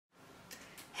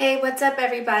Hey, what's up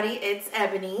everybody? It's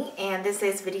Ebony and this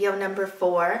is video number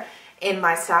 4 in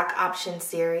my stock option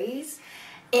series.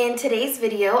 In today's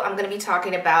video, I'm going to be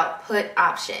talking about put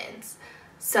options.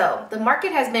 So the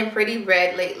market has been pretty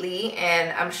red lately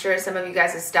and I'm sure some of you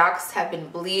guys' stocks have been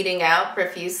bleeding out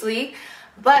profusely,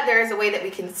 but there is a way that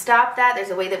we can stop that. There's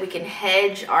a way that we can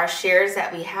hedge our shares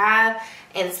that we have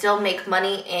and still make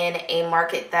money in a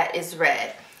market that is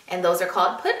red. And those are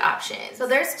called put options. So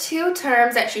there's two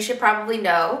terms that you should probably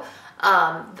know.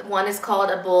 One is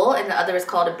called a bull and the other is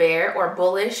called a bear, or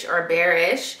bullish or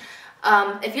bearish.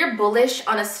 If you're bullish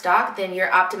on a stock, then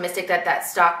you're optimistic that that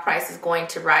stock price is going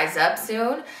to rise up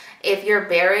soon. If you're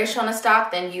bearish on a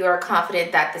stock, then you are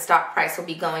confident that the stock price will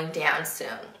be going down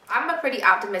soon. I'm a pretty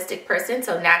optimistic person,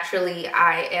 so naturally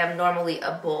I am normally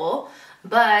a bull.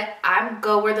 But I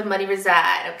go where the money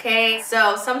reside, okay?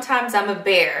 So sometimes I'm a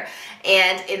bear.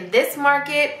 And in this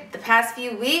market, the past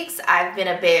few weeks, I've been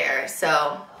a bear.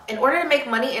 So in order to make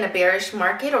money in a bearish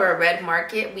market or a red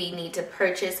market, we need to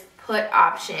purchase put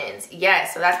options.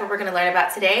 Yes, so that's what we're gonna learn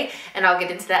about today, and I'll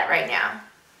get into that right now.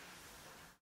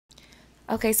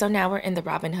 Okay, so now we're in the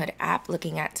Robinhood app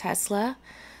looking at Tesla.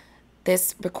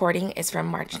 This recording is from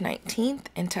March 19th,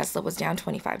 and Tesla was down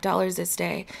 $25 this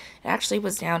day. It actually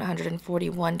was down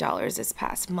 $141 this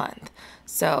past month.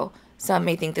 So some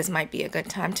may think this might be a good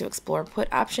time to explore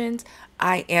put options.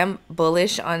 I am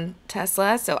bullish on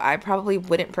Tesla, so I probably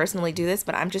wouldn't personally do this,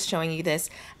 but I'm just showing you this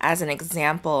as an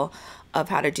example of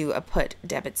how to do a put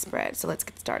debit spread. So let's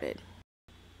get started.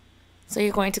 So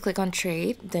you're going to click on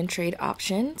trade, then trade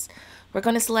options. We're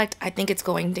going to select, I think it's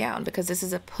going down, because this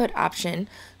is a put option.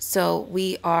 So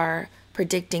we are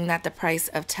predicting that the price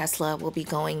of Tesla will be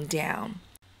going down.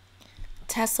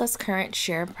 Tesla's current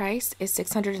share price is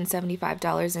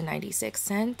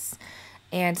 $675.96.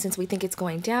 And since we think it's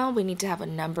going down, we need to have a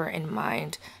number in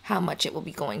mind how much it will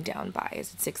be going down by.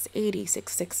 Is it 680,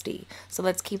 660? So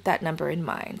let's keep that number in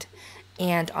mind.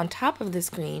 And on top of the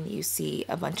screen, you see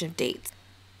a bunch of dates.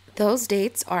 Those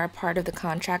dates are a part of the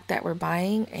contract that we're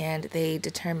buying, and they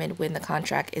determine when the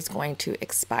contract is going to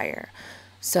expire.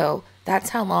 So that's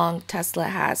how long Tesla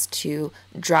has to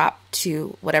drop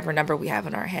to whatever number we have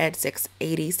in our head,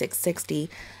 680, 660.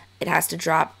 It has to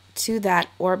drop to that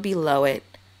or below it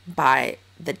by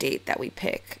the date that we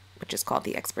pick, which is called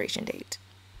the expiration date.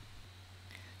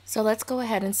 So let's go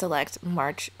ahead and select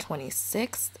March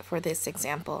 26th for this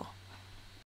example.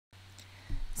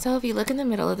 So if you look in the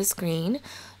middle of the screen,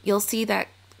 you'll see that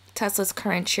Tesla's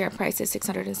current share price is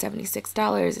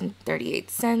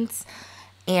 $676.38.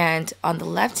 And on the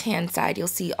left-hand side, you'll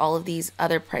see all of these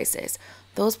other prices.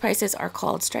 Those prices are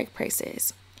called strike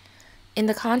prices. In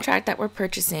the contract that we're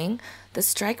purchasing, the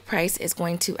strike price is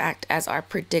going to act as our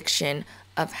prediction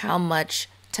of how much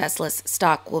Tesla's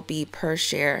stock will be per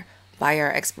share by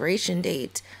our expiration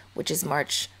date, which is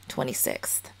March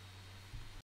 26th.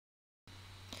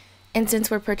 And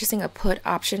since we're purchasing a put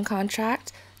option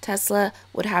contract, Tesla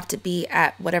would have to be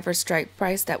at whatever strike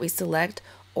price that we select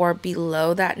or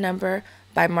below that number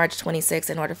by March 26th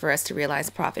in order for us to realize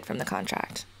profit from the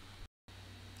contract.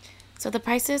 So the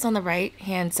prices on the right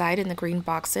hand side in the green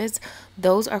boxes,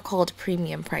 those are called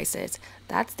premium prices.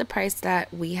 That's the price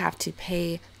that we have to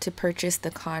pay to purchase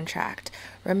the contract.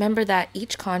 Remember that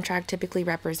each contract typically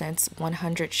represents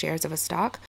 100 shares of a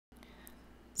stock.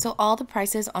 So all the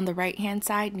prices on the right-hand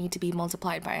side need to be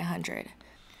multiplied by 100.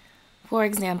 For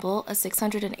example, a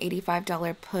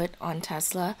 $685 put on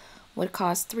Tesla would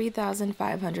cost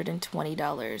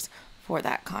 $3,520 for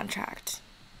that contract.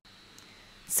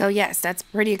 So yes, that's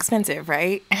pretty expensive,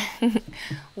 right?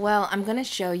 Well, I'm going to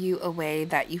show you a way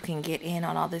that you can get in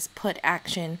on all this put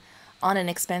action on an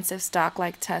expensive stock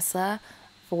like Tesla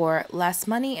for less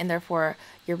money, and therefore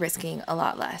you're risking a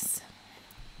lot less.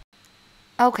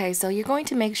 Okay, so you're going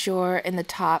to make sure in the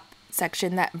top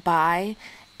section that buy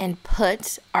and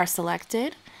put are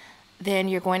selected. Then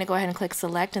you're going to go ahead and click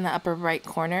select in the upper right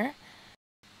corner.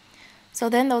 So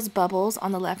then those bubbles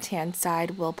on the left-hand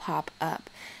side will pop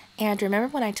up. And remember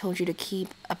when I told you to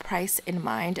keep a price in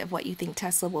mind of what you think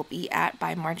Tesla will be at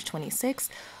by March 26th?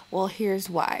 Well, here's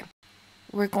why.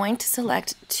 We're going to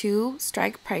select two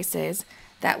strike prices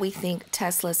that we think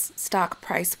Tesla's stock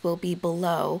price will be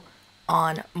below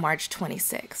on March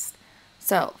 26th.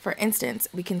 So for instance,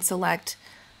 we can select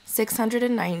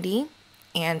 $690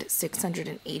 and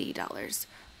 $680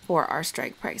 for our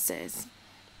strike prices.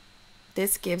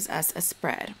 This gives us a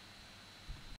spread.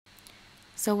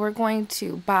 So we're going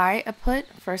to buy a put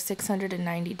for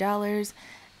 $690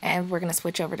 and we're going to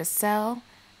switch over to sell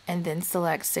and then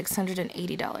select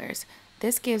 $680.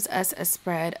 This gives us a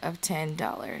spread of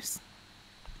 $10.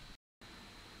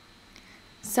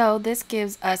 So this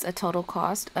gives us a total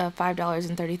cost of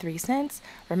 $5.33.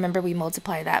 Remember, we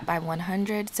multiply that by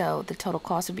 100, so the total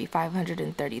cost would be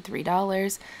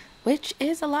 $533, which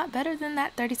is a lot better than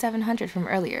that $3,700 from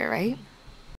earlier, right?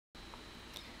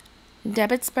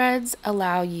 Debit spreads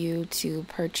allow you to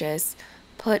purchase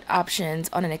put options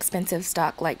on an expensive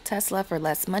stock like Tesla for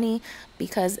less money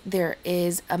because there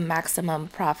is a maximum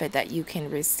profit that you can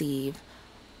receive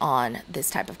on this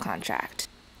type of contract.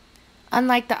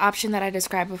 Unlike the option that I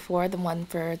described before, the one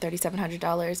for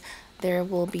 $3,700, there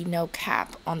will be no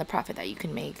cap on the profit that you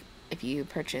can make if you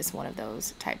purchase one of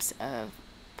those types of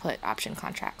put option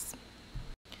contracts.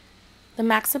 The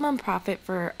maximum profit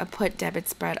for a put debit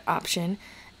spread option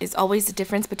is always the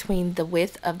difference between the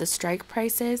width of the strike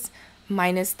prices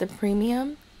minus the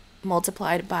premium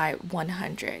multiplied by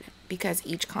 100, because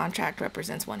each contract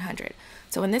represents 100.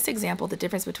 So in this example, the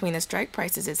difference between the strike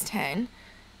prices is 10,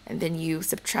 and then you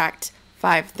subtract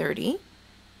 530.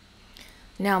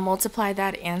 Now multiply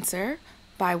that answer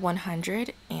by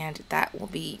 100, and that will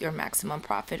be your maximum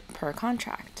profit per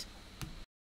contract.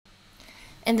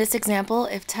 In this example,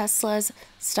 if Tesla's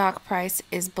stock price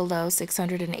is below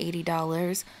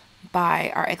 $680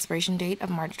 by our expiration date of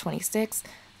March 26th,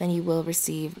 then you will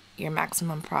receive your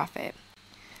maximum profit.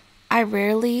 I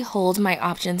rarely hold my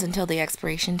options until the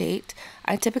expiration date.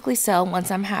 I typically sell once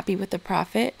I'm happy with the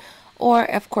profit, or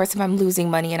of course if I'm losing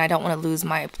money and I don't want to lose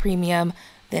my premium,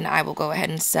 then I will go ahead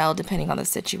and sell depending on the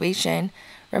situation.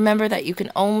 Remember that you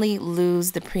can only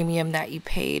lose the premium that you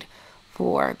paid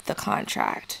for the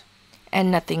contract and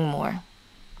nothing more.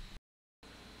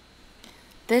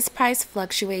 This price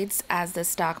fluctuates as the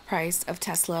stock price of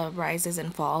Tesla rises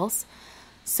and falls.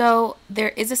 So there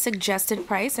is a suggested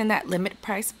price in that limit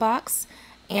price box,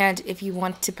 and if you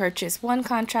want to purchase one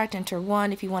contract, enter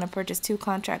 1. If you want to purchase 2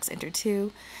 contracts, enter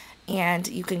 2, and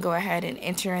you can go ahead and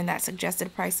enter in that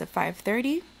suggested price of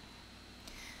 $530.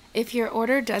 If your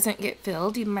order doesn't get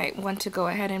filled, you might want to go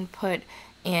ahead and put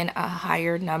in a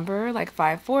higher number like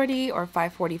 $540 or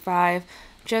 $545,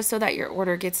 just so that your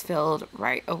order gets filled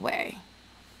right away.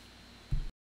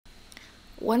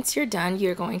 Once you're done,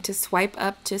 you're going to swipe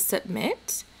up to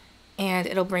submit, and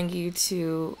it'll bring you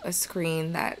to a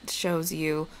screen that shows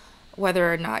you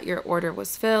whether or not your order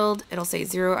was filled. It'll say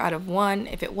 0 out of 1.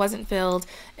 If it wasn't filled,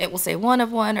 it will say 1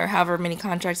 of 1, or however many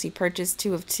contracts you purchased,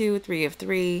 2 of 2, 3 of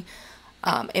 3.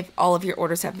 If all of your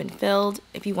orders have been filled,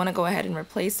 if you want to go ahead and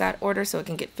replace that order so it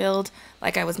can get filled,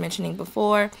 like I was mentioning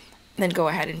before, then go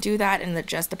ahead and do that and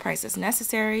adjust the price as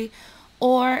necessary.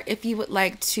 Or if you would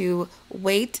like to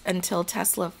wait until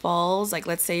Tesla falls, like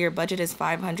let's say your budget is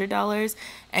 $500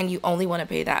 and you only want to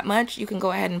pay that much, you can go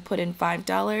ahead and put in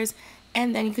 $5,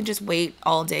 and then you can just wait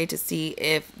all day to see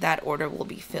if that order will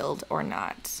be filled or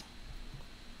not.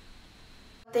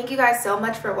 Thank you guys so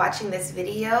much for watching this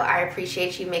video. I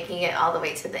appreciate you making it all the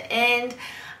way to the end.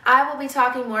 I will be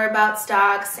talking more about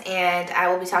stocks, and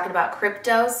I will be talking about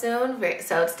crypto soon,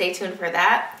 so stay tuned for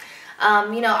that.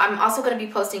 I'm also going to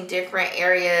be posting different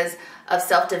areas of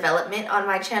self-development on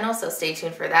my channel, so stay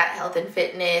tuned for that. Health and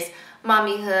fitness,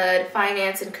 mommyhood,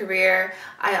 finance and career.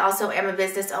 I also am a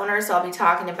business owner, so I'll be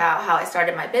talking about how I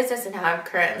started my business and how I'm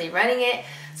currently running it.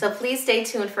 So please stay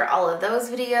tuned for all of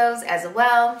those videos as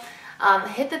well.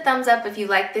 Hit the thumbs up if you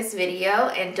like this video,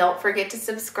 and don't forget to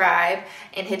subscribe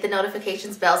and hit the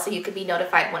notifications bell so you can be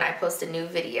notified when I post a new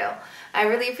video. I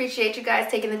really appreciate you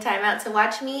guys taking the time out to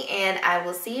watch me, and I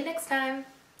will see you next time.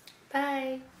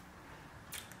 Bye.